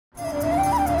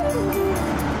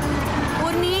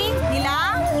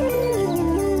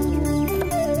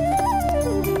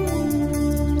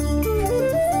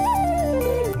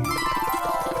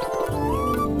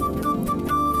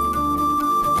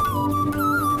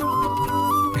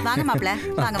வாங்க மாப்ள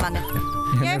வாங்க வாங்க.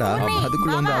 என்னடா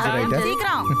அதுக்குள்ள வந்து ஆசையாயிட்ட?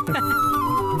 சீக்கிரம்.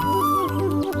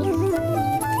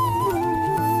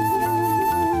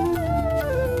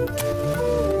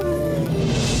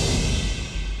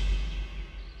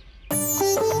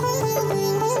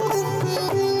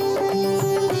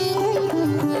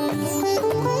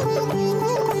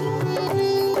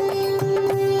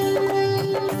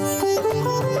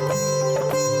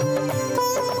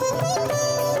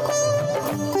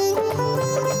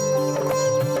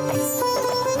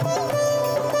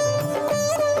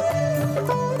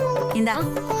 இந்தா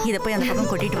இத போய் அந்த பக்கம்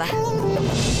கொட்டிட்டு வா.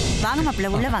 வாங்க மாப்ள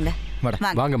உள்ள வாங்க.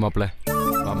 வாங்க மாப்ள.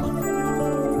 ஆமா.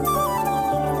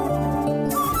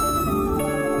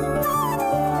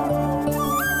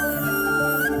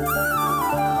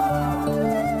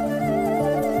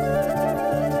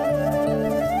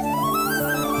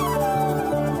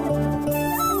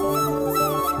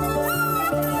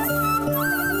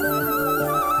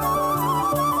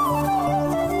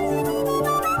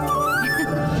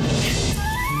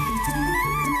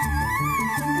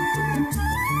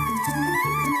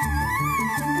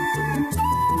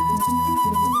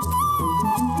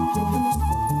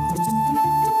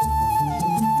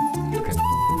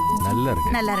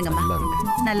 நல்லா இருங்கம்மா.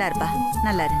 நல்லா இருப்பா.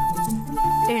 நல்லா இரு.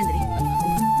 எழுந்திரி.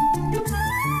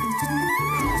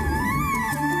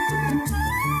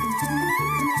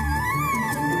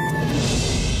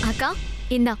 அக்கா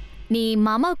இந்தா நீ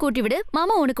மாமா கூட்டி விடு,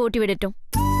 மாமா உனக்கு ஊட்டி விடட்டும்.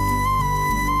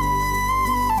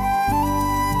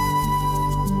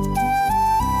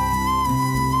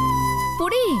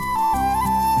 புடி.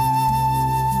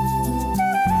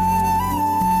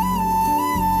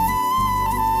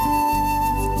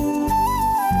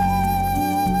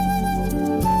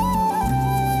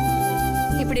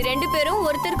 இப்படி ரெண்டு பேரும்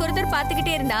ஒருத்தருக்கு ஒருத்தர்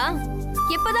பாத்துக்கிட்டே இருந்தா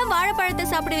எப்பதான் வாழைப்பழத்தை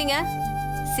சாப்பிடுவீங்க?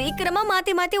 சீக்கிரமா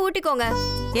மாத்தி மாத்தி ஊட்டிக்கோங்க.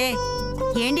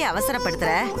 ஏண்டி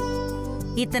அவசரப்படுத்துற?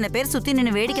 இத்தனை பேர் சுத்தி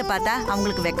நின்னு வேடிக்கை பார்த்தா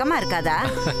அவங்களுக்கு வெக்கமா இருக்காதா?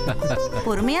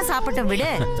 பொறுமையா சாப்பிட்டோம்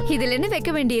விடு. இதுல என்ன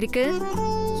வைக்க வேண்டி இருக்கு?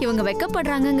 இவங்க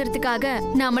வெக்கப்படுறாங்கிறதுக்காக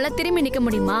நாமெல்லாம் திரும்பி நிக்க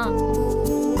முடியுமா?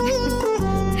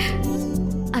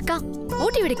 அக்கா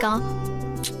ஊட்டி விடுக்கா.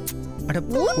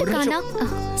 ஊட்டுக்கானா?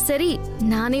 சரி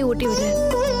நானே ஊட்டி விடுறேன்.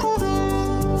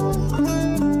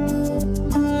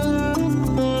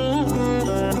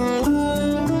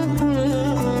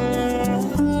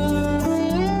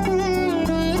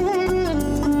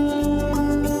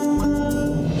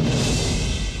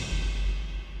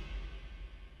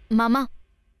 மாமா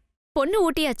பொண்ணு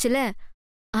ஊட்டியாச்சுல,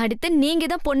 அடுத்து நீங்க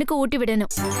தான் பொண்ணுக்கு ஊட்டி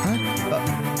விடணும்.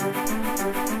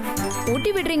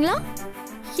 ஊட்டி விடுறீங்களா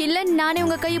இல்ல நானே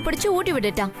உங்க கையை பிடிச்சு ஊட்டி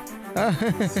விடட்டா?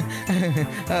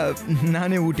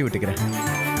 நானே ஊட்டி விட்டுக்கிறேன்.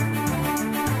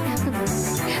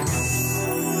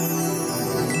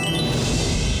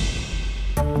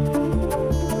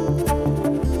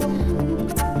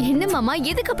 என்ன மாமா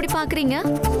எதுக்கு அப்படி பாக்குறீங்க?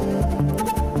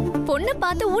 பொண்ணு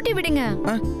பார்த்து ஊட்டி விடுங்க.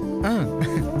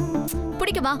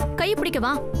 பிடிக்கவா? கையை பிடிக்கவா?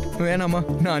 வேணாமா,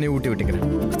 நானே ஊட்டி விட்டுக்கிறேன்.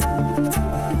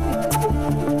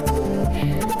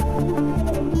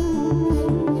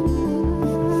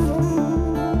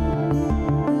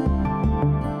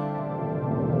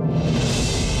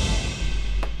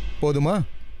 போதுமா?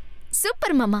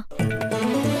 சூப்பர் மாமா.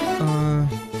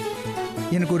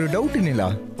 எனக்கு ஒரு டவுட் நிலா.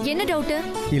 என்ன டவுட்?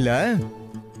 இல்ல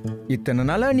இத்தனை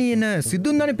நாளா நீ என்ன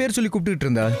சித்துன்னு தானே பேர் சொல்லி கூப்பிட்டுட்டு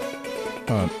இருந்தா,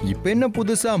 இப்ப என்ன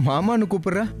புதுசா மாமான்னு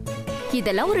கூப்பிடுற?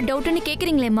 இதெல்லாம் ஒரு டவுட்னு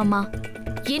கேக்குறீங்களே மாமா.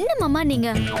 என்ன மாமா நீங்க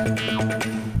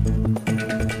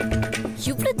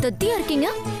இவ்ளோ தத்தியா இருக்கீங்க?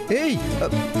 ஏய்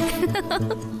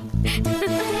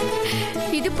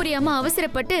இது புரியாம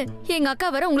அவசரப்பட்டு எங்க அக்கா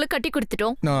வர உங்களுக்கு கட்டி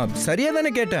கொடுத்துட்டோம். நான் சரியா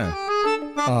தானே கேட்டேன்.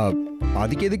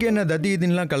 அதுக்கு எதுக்கு என்ன தத்தி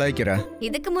இதுன்னு கலாய்க்கிற?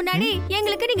 இதுக்கு முன்னாடி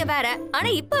எங்களுக்கு நீங்க வேற,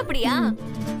 ஆனா இப்ப அப்படியா?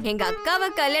 எங்க அக்காவை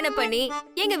கல்யாணம் பண்ணி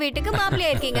எங்க வீட்டுக்கு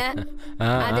மாப்பிள்ளையா இருக்கீங்க.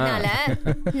 அதனால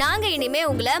நாங்க இனிமே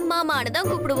உங்களை மாமான்னு தான்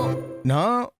கூப்பிடுவோம்.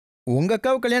 நான் உங்க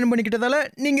அக்காவை கல்யாணம் பண்ணிக்கிட்டதால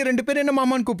நீங்க ரெண்டு பேரும் என்ன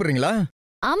மாமான்னு கூப்பிடுறீங்களா?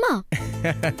 ஆமா.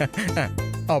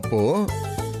 அப்போ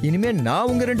இனிமே நான்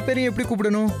உங்க ரெண்டு பேரையும் எப்படி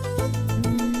கூப்பிடணும்?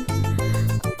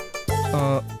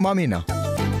 மாமினா.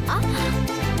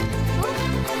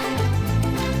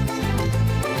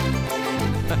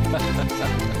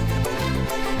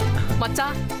 மச்சா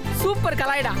சூப்பர்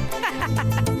கலாய்டா.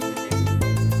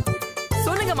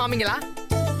 சொல்லுங்க மாமிங்களா,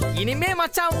 இனிமே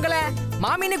மச்சா உங்களை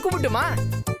மாமின்னு கூப்பிட்டுமா?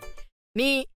 நீ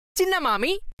சின்ன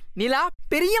மாமி, நிலா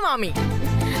பெரிய மாமி.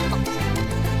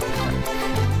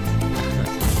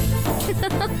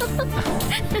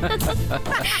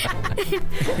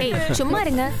 ஏய் சும்மா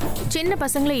இருங்க, சின்ன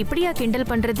பசங்களை இப்படியா கிண்டல்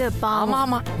பண்றது? ஆமா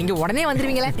ஆமா, நீங்க உடனே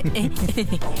வந்துருவீங்களே.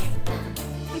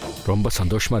 ரொம்ப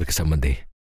சந்தோஷமா இருக்கு சம்பந்தி.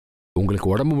 உங்களுக்கு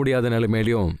உடம்பு முடியாத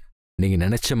நிலைமையிலும் நீங்க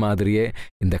நினைச்ச மாதிரியே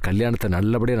இந்த கல்யாணத்தை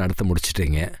நல்லபடியா நடத்த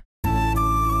முடிச்சிட்டீங்க.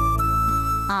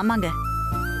 ஆமாங்க,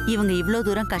 இவங்க இவ்ளோ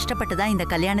தூரம் கஷ்டப்பட்டு தான் இந்த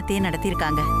கல்யாணத்தையே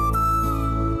நடத்தியிருக்காங்க.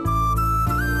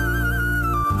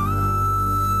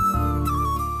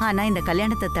 ஆனா இந்த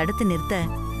கல்யாணத்தை தடுத்து நிறுத்த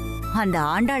அந்த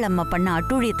ஆண்டாள் அம்மா பண்ண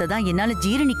அட்டூழியத்தை தான் என்னால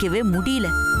ஜீரணிக்கவே முடியல.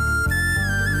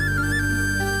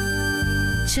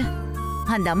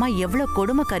 அந்த அம்மா எவ்வளவு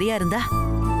கொடுமைக்காரியா இருந்தா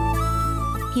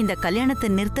இந்த கல்யாணத்தை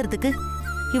நிறுத்துறதுக்கு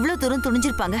இவ்ளோ தூரம்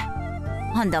துணிஞ்சிருப்பாங்க.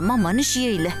 அந்த அம்மா மனுஷியே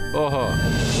இல்ல. ஓஹோ,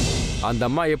 அந்த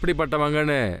அம்மா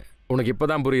எப்படிப்பட்டவங்கன்னு உனக்கு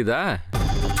இப்பதான் புரியுதா?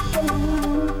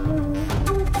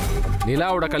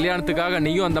 நிலாவோட கல்யாணத்துக்காக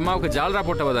நீயும் அந்த அம்மாவுக்கு ஜால்ரா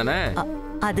போட்டவ தானே?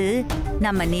 அது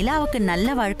நம்ம நிலாவுக்கு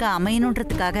நல்ல வாழ்க்கை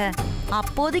அமையணுன்றதுக்காக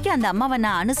அப்போதைக்கு அந்த அம்மாவை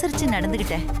நான் அனுசரிச்சு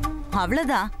நடந்துகிட்டேன்,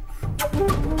 அவ்வளவுதான்.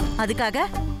 அதுக்காக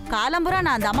காலம்புறா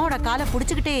நான் அந்த அம்மாவோட காலை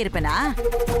புடிச்சுக்கிட்டே இருப்பேனா?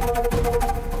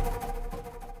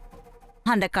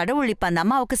 அந்த கடவுள் இப்ப அந்த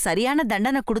அம்மாவுக்கு சரியான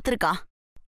தண்டனை கொடுத்துருக்கான்.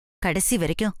 கடைசி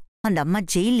வரைக்கும் அந்த அம்மா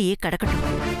ஜெயிலையே கிடக்கட்டும்.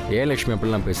 ஏன் லட்சுமி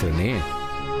அப்படிலாம் பேசுற நீ?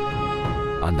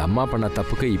 அந்த அம்மா பண்ண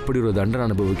தப்புக்கு இப்படி ஒரு தண்டனை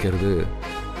அனுபவிக்கிறது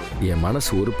என்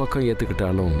மனசு ஒரு பக்கம்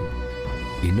ஏத்துக்கிட்டாலும்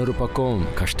இன்னொரு பக்கம்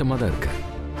கஷ்டமா தான் இருக்கு.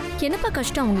 என்னப்பா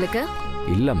கஷ்டம் உங்களுக்கு?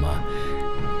 இல்லம்மா,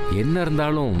 என்ன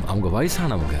இருந்தாலும் அவங்க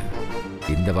வயசானவங்க.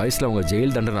 இந்த வயசுல அவங்க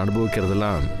ஜெயில் தண்டனை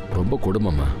அனுபவிக்கிறதெல்லாம் ரொம்ப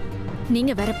கொடுமைமா.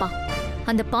 நீங்க வேறப்பா,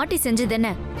 அந்த பாட்டி செஞ்சது என்ன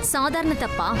சாதாரண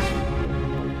தப்பா?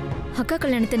 அக்கா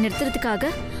கல்யாணத்தை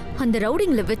நிறுத்துறதுக்காக அந்த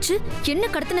ரவுடிங்களை வச்சு என்ன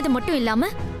கடத்தினது மட்டும் இல்லாம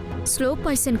ஸ்லோ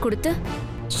பாய்சன் கொடுத்து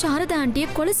சாரதா ஆண்டியை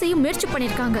கொலை செய்ய முயற்சி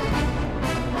பண்ணிருக்காங்க.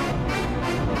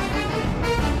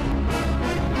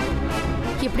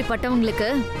 இப்படிப்பட்டவங்களுக்கு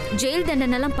ஜெயில்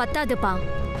தண்டனை எல்லாம் பத்தாதுப்பா.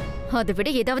 அதை விட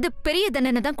ஏதாவது பெரிய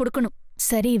தண்டனை தான் கொடுக்கணும்.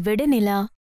 சரி விடு நிலா,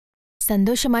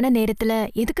 சந்தோஷமான நேரத்துல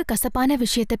எதுக்கு கசப்பான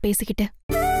விஷயத்த பேசிக்கிட்டு?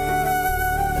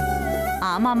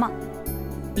 ஆமாமா,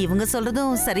 இவங்க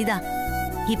சொல்றதும் சரிதான்.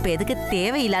 இப்ப எதுக்கு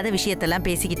தேவையில்லாத விஷயத்தெல்லாம்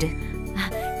பேசிக்கிட்டு?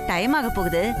 டைம் ஆக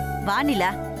போகுது, வா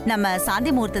நிலா, நம்ம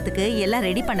சாந்தி முகூர்த்தத்துக்கு எல்லாம்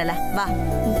ரெடி பண்ணலாம், வா.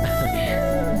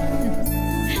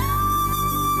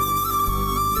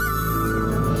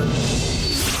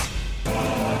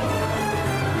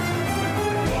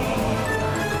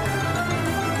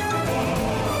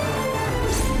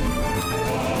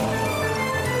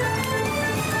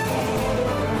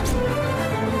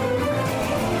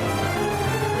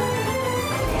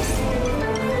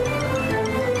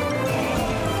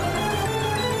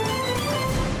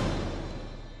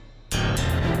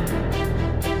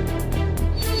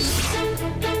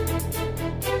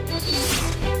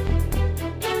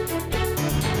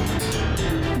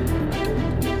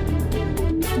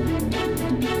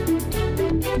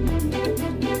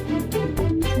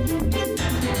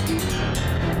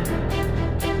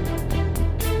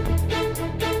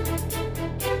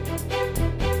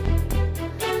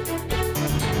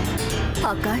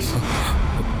 ஆகாஷ்,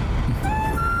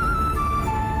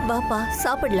 வாப்பா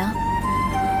சாப்பிடலாம்.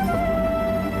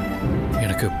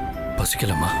 எனக்கு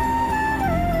பசிக்கலம்மா.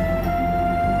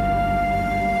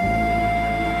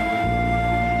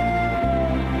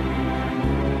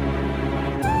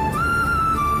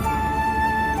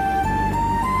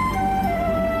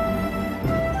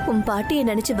 உன் பாட்டியை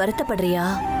நினைச்சு வருத்தப்படுறியா?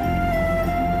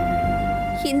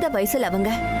 இந்த வயசுல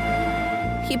அவங்க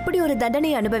இப்படி ஒரு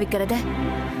தண்டனை அனுபவிக்கிறத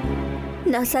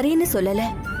நான் சரின்னு சொல்லல.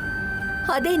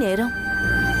 அதே நேரம்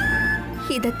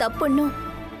இத தப்புன்னு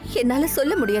என்னால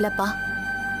சொல்ல முடியலப்பா.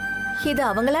 இது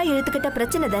அவங்களா இழுத்துக்கிட்ட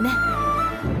பிரச்சனை தானே.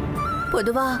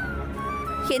 பொதுவா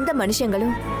எந்த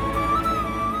மனுஷங்களும்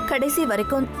கடைசி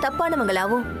வரைக்கும்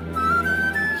தப்பானவங்களாவோ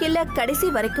இல்ல கடைசி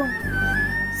வரைக்கும்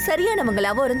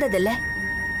சரியானவங்களாவோ இருந்ததில்ல.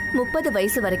 30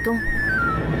 வயசு வரைக்கும்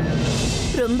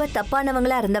ரொம்ப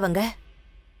தப்பானவங்களா இருந்தவங்க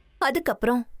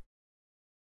அதுக்கப்புறம்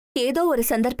ஏதோ ஒரு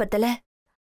சந்தர்ப்பத்துல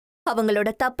அவங்களோட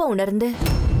தப்ப உணர்ந்து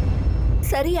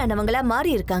சரியானவங்களா மாறி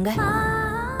இருக்காங்க.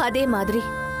 அதே மாதிரி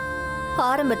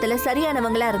ஆரம்பத்துல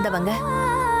சரியானவங்களா இருந்தவங்க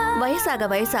வயசாக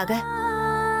வயசாக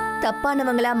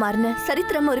தப்பானவங்களா மாறின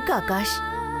சரித்திரமும் இருக்கு ஆகாஷ்.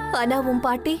 ஆனா உன்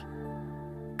பாட்டி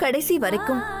கடைசி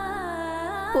வரைக்கும்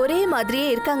ஒரே மாதிரியே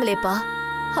இருக்காங்களேப்பா.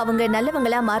 அவங்க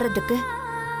நல்லவங்களா மாறுறதுக்கு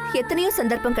எத்தனையோ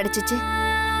சந்தர்ப்பம் கிடைச்சிச்சு.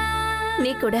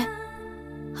 நீ கூட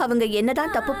அவங்க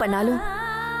என்னதான் தப்பு பண்ணாலும்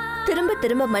திரும்ப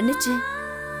திரும்ப மன்னிச்சு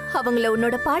அவங்கள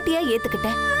உன்னோட பாட்டியா ஏத்துக்கிட்ட.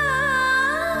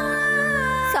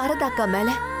 சாரதாக்கா மேல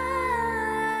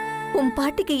உன்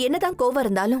பாட்டிக்கு என்னதான் கோவம்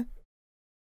இருந்தாலும்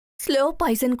ஸ்லோ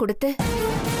பாய்சன் கொடுத்து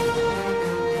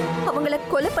அவங்கள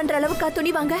கொலை பண்ற அளவுக்கா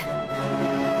துணிவாங்க?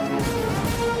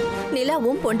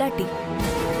 நிலாவும் பொண்டாட்டி,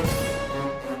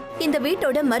 இந்த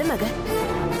வீட்டோட மருமக,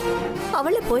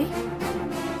 அவளை போய்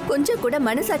கொஞ்சம் கூட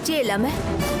மனசாட்சியே இல்லாம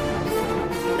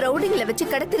ரவுடிங்களை வச்சு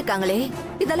கடத்திருக்காங்களே,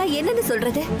 இதெல்லாம் என்னன்னு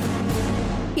சொல்றது?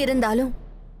 இருந்தாலும்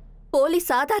போலீஸ்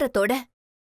ஆதாரத்தோட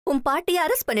உன் பாட்டியை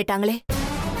அரெஸ்ட் பண்ணிட்டாங்களே,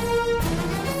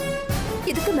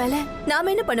 இதுக்கு மேல நாம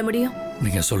என்ன பண்ண முடியும்?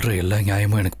 நீங்க சொல்ற எல்லா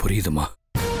நியாயமும் எனக்கு புரியுதுமா.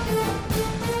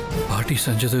 பாட்டி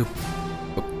செஞ்சது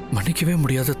மன்னிக்கவே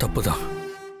முடியாத தப்புதான்.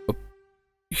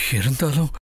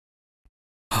 இருந்தாலும்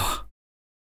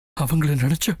அவங்கள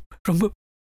நினைச்ச ரொம்ப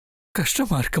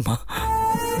கஷ்டமா இருக்குமா.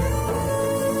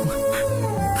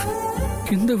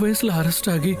 இந்த வயசுல அரெஸ்ட்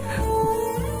ஆகி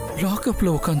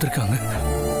லாக்அப்ல உட்கார்ந்துருக்காங்க.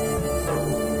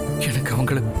 எனக்கு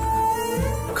அவங்கள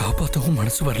காப்பாற்றவும்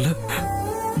மனசு வரல.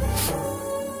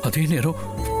 அதே நேரம்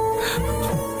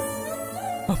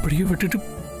அப்படியே விட்டுட்டு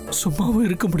சும்மாவும்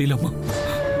இருக்க முடியலம்மா.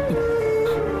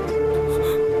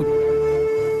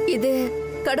 இது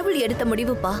கடவுள் எடுத்த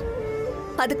முடிவுப்பா.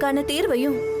 அதுக்கான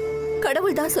தீர்வையும்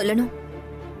கடவுள் தான் சொல்லணும்.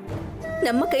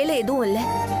 நம்ம கையில எதுவும் இல்லை.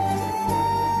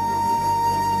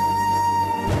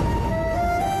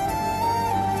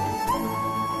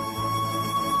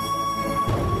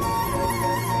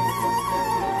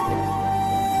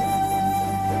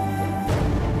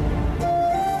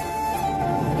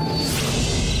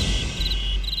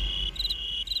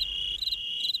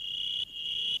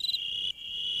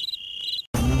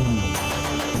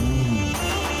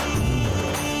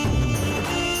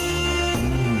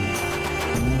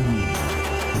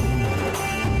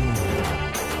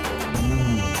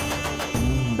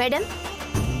 மேடம்,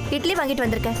 இட்லி வாங்கிட்டு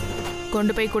வந்திருக்கேன்.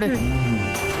 கொண்டு போய் கொடு.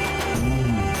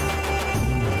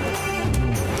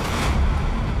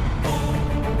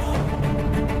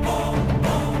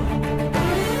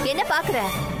 என்ன பாக்குற?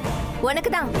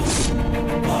 உனக்கு தான்.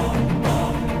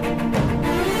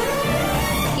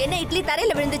 என்ன இட்லி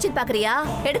தரையில விழுந்துச்சுன்னு பாக்குறியா?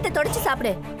 எடுத்து தொடச்சு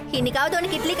சாப்பிடு. இன்னைக்காவது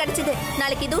உனக்கு இட்லி கிடைச்சது,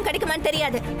 நாளைக்கு இதுவும் கிடைக்குமான்னு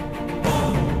தெரியாது.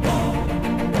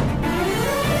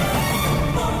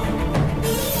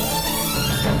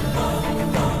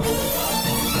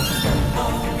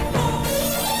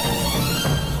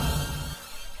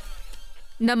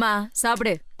 நம்ம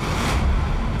சாப்பிடு.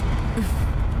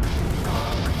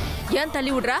 ஏன்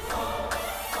தள்ளி விடுறா?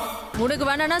 உனக்கு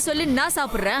வேணானா சொல்லி நான்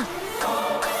சாப்பிடுறேன்.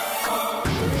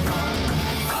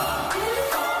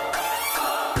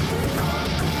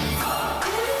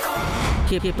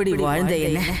 எப்படி வாழ்ந்த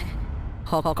என்ன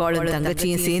அக்காளும்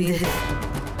தங்கச்சியும் சேர்ந்து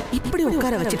இப்படி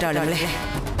உட்கார வச்சுட்டாளுங்களே.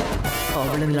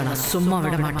 அவளுங்களை நான் சும்மா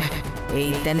விட மாட்டேன்.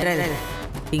 ஏய் தென்றல்,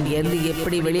 இங்க இருந்து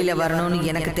எப்படி வெளியில வரணும்னு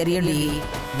எனக்கு தெரியும்.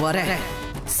 வர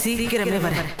சீக்கிரமே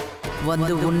வர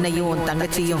வந்து உன்னையும் உன்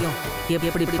தங்கச்சியும்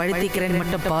எப்படி படுத்திக்கிறேன்னு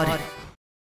மட்டும் பாரு.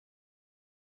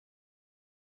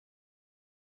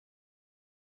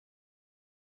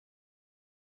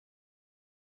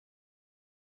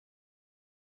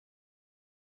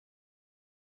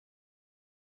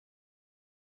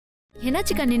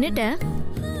 என்னாச்சுக்கா நின்னுட்ட?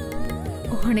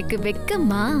 உனக்கு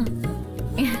வெக்கமா?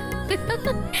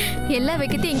 எல்லா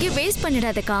வெக்கத்தையும் எங்கேயும் வேஸ்ட்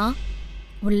பண்ணிடாதக்கா.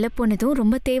 உள்ள போனதும்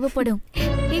ரொம்ப தேவைப்படும்.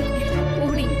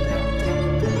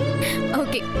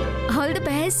 Okay, all the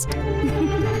best.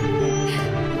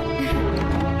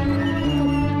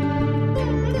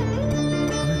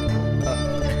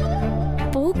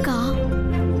 போக்கா.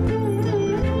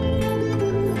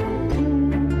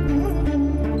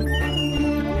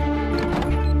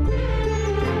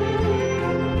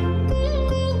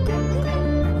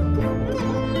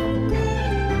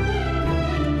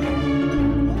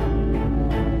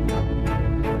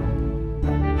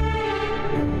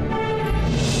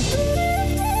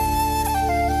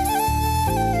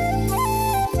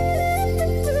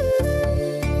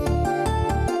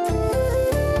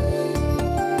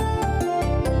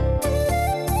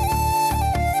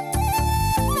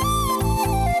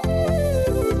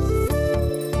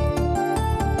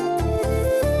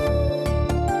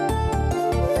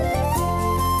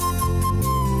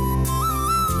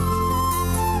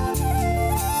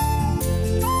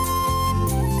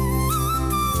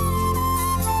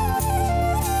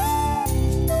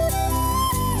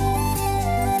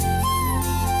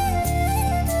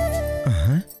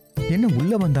 என்ன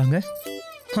உள்ள வந்தாங்க?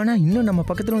 ஆனா இன்னும் நம்ம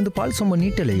பக்கத்துல வந்து பால் சொம்ப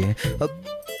நீட்டலையே.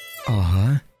 ஆஹா,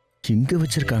 எங்க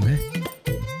வச்சிருக்காங்க?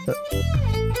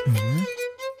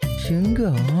 எங்க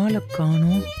ஆளை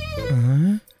காணோம்?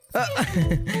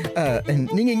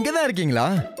 நீங்க இங்கதான் இருக்கீங்களா?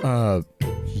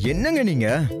 என்னங்க நீங்க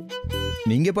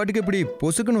நீங்க பாட்டுக்கு இப்படி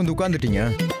பொசுக்குன்னு வந்து உட்கார்ந்துட்டீங்க.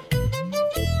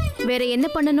 வேற என்ன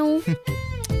பண்ணணும்?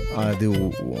 அது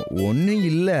ஒன்னும்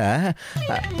இல்ல.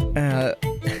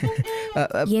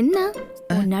 என்ன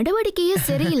நடவடிக்கையே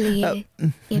சரியில்லையே.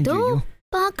 ஏதோ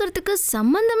பாக்குறதுக்கு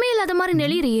சம்பந்தமே இல்லாத மாதிரி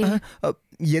நெளியறியே.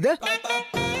 எத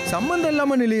சம்பந்தம்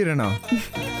இல்லாம நெளியறேனா?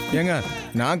 ஏங்க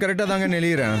நான் கரெக்டா தாங்க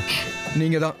நெளியறேன்.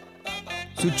 நீங்க தான்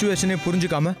சுச்சுவேஷனே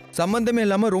புரிஞ்சுக்காம சம்பந்தமே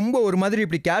இல்லாம ரொம்ப ஒரு மாதிரி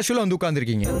இப்படி கேஷுவலா வந்து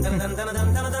உட்கார்ந்துருக்கீங்க.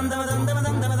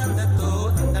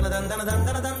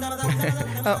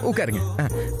 உட்காருங்க.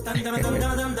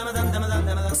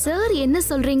 சார் என்ன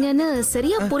சொல்றீங்கன்னு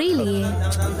சரியா புரியலையே.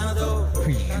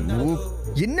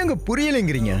 என்னங்க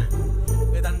புரியலைங்கிறீங்க?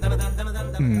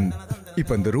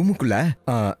 இப்ப இந்த ரூமுக்குள்ள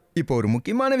இப்ப ஒரு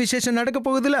முக்கியமான விசேஷம் நடக்க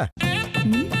போகுதுல.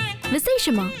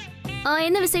 விசேஷமா?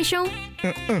 என்ன விசேஷம்?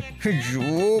 ஐயோ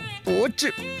போச்சு.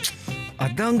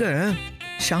 அதாங்க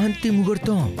சாந்தி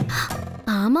முகூர்த்தம்.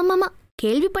 ஆமா மாமா,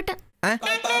 கேள்விப்பட்டேன்.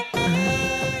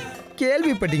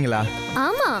 கேள்விப்பட்டீங்களா?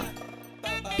 ஆமா,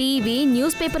 டிவி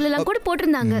நியூஸ் பேப்பர்ல எல்லாம் கூட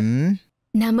போட்டிருந்தாங்க.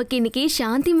 நமக்கு இன்னைக்கு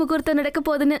சாந்தி முகூர்த்தம் நடக்க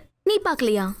போகுதுன்னு. நீ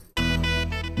பாக்கலையா?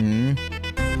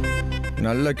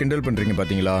 நல்லா கிண்டல் பண்றீங்க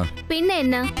பாத்தீங்களா? பின்ன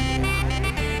என்ன,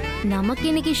 நமக்கு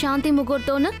இன்னைக்கு சாந்தி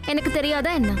முகூர்த்தம்னு எனக்கு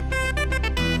தெரியாதா என்ன?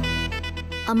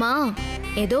 அம்மா,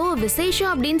 ஏதோ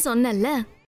விசேஷம் அப்படின்னு சொன்னல,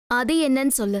 அது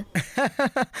என்னன்னு சொல்லு.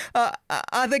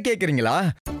 அத கேக்குறீங்களா?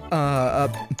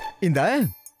 இந்த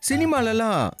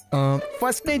சினிமாலலாம்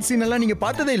ஃபர்ஸ்ட் நைட் சீன் எல்லாம் நீங்க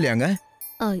பார்த்ததே இல்லையாங்க?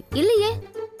 இல்லையே,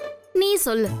 நீ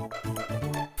சொல்லு.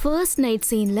 ஃபர்ஸ்ட் நைட்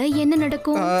சீன்ல என்ன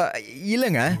நடக்கும்?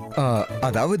 இல்லங்க,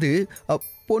 அதாவது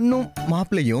பொண்ணும்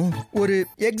மாப்பிளையும் ஒரு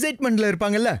எக்ஸைட்மெண்ட்ல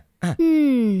இருப்பாங்கல்ல.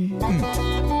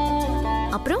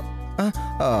 அப்புறம்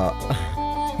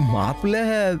மாப்பிள்ளை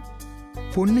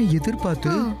பொண்ணை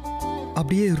எதிர்பார்த்து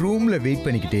அப்படியே ரூம்ல வெயிட்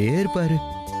பண்ணிக்கிட்டே இருப்பாரு.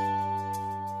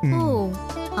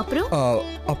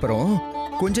 அப்புறம்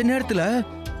கொஞ்ச நேரத்துல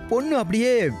பொண்ணு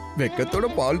அப்படியே வெக்கத்தோட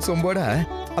பால் சொம்போட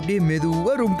அப்படியே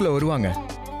மெதுவா ரூம்குள்ள வருவாங்க.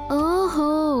 ஓஹோ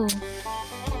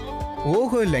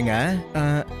ஓஹோ இல்லைங்க,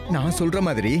 நான் சொல்ற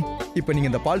மாதிரி இப்ப நீங்க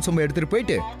இந்த பால் சொம்பை எடுத்துட்டு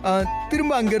போயிட்டு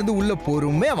திரும்ப அங்க இருந்து உள்ள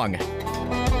பொறுமையா வாங்க.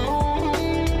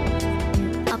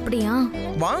 அப்படியா?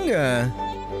 வாங்க.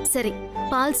 சரி,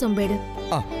 பால் சொம்பேடு.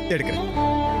 எடுக்கிறேன்.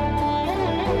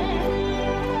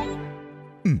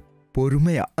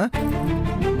 பொறுமையா.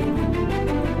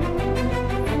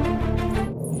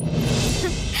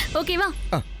 ஓகேவா?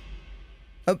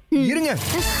 இருங்க,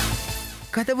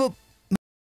 கதவு.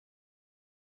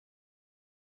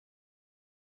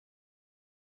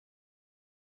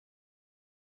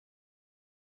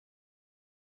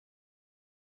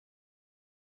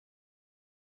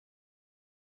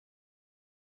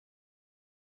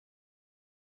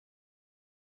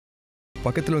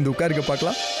 பக்கத்துல வந்து உட்காருங்க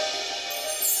பார்க்கலாம்.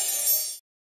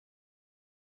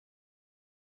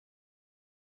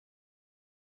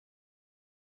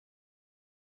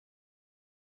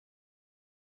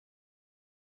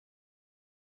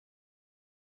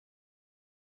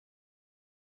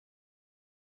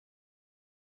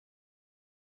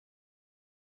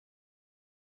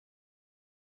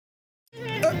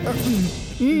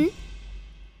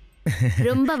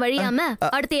 ரொம்ப வழியாம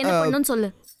அடுத்து என்ன பண்ணணும்னு சொல்லு.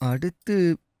 அடுத்து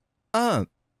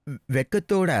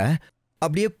வெக்கத்தோட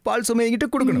அப்படியே பால் சுமை என்கிட்ட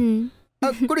கொடுக்கணும்.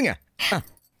 கொடுங்க.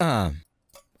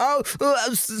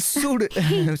 சூடு.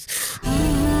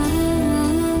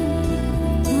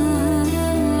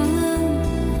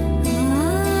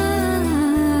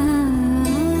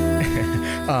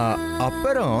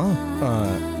 அப்புறம்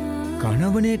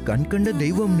கணவனே கண் கண்ட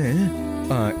தெய்வம்னு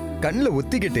கண்ணுல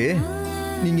ஒத்திக்கிட்டு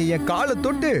நீங்க என் காலை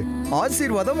தொட்டு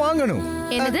ஆசீர்வாதம் வாங்கணும்.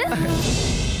 என்னது?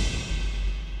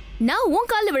 நான் உன்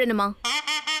கால்ல விழணுமா?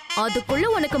 அதுக்குள்ள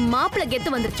உனக்கு மாப்பிள கெத்து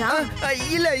வந்துருச்சா?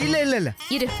 இல்ல இல்ல இல்ல இல்ல.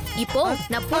 இரு, இப்போ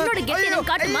நான் பொண்ணோட கெத்து எனக்கு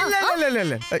காட்டுமா? இல்ல இல்ல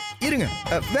இல்ல, இருங்க.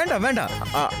 வேண்டாம் வேண்டாம்,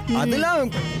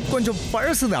 அதெல்லாம் கொஞ்சம்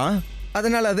பழசுதான்,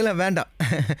 அதனால அதெல்லாம் வேண்டாம்.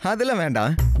 அதெல்லாம்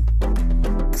வேண்டாம்.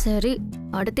 சரி,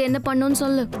 அடுத்து என்ன பண்ணணும்னு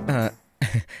சொல்லு.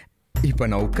 இப்ப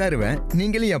நான் உட்காருவேன்,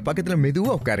 நீங்களும் என் பக்கத்துல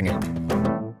மெதுவா உட்காருங்க.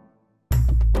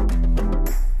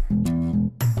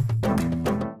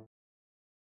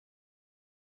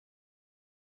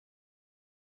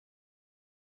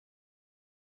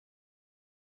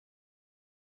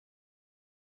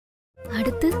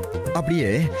 அடுத்து அப்படியே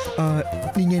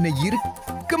நீங்க என்ன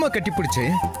இறுக்கமா கட்டி பிடிச்சு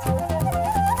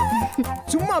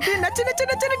சும்மா அப்படியே நச்ச நச்ச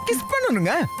நச்ச கிஸ்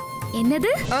பண்ணணுங்க.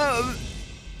 என்னது?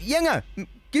 ஏங்க,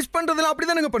 கிஸ் பண்றதெல்லாம்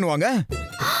அப்படிதானங்க பண்ணுவாங்க.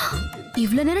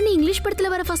 இவ்வளவு நேரம் நீ இங்கிலீஷ் படத்துல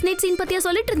வர ஃபர்ஸ்ட் நைட் சீன் பத்தியா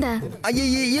சொல்லிட்டு இருந்த?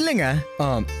 இல்லங்க,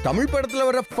 தமிழ் படத்துல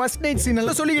வர ஃபர்ஸ்ட் நைட் சீன்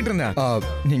எல்லாம் சொல்லிக்கிட்டு இருந்தேன்.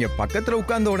 நீங்க பக்கத்துல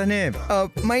உட்கார்ந்த உடனே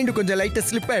மைண்ட் கொஞ்சம் லைட்டா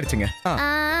ஸ்லிப் ஆயிடுச்சுங்க.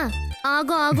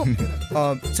 ஆகும் ஆகும்.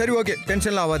 சரி, ஓகே,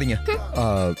 டென்ஷன்ல ஆகாதீங்க.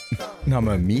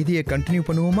 நாம மீதியை கண்டினியூ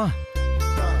பண்ணுவோமா?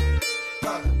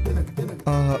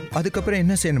 அதுக்கப்புறம்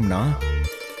என்ன செய்யணும்னா,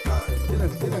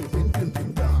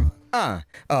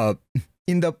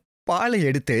 இந்த பாலை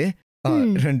எடுத்து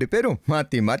 2 பேரும்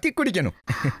மாத்தி மாத்தி குடிக்கணும்.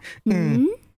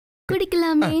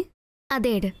 குடிக்கலாமே.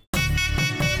 அதே எடு.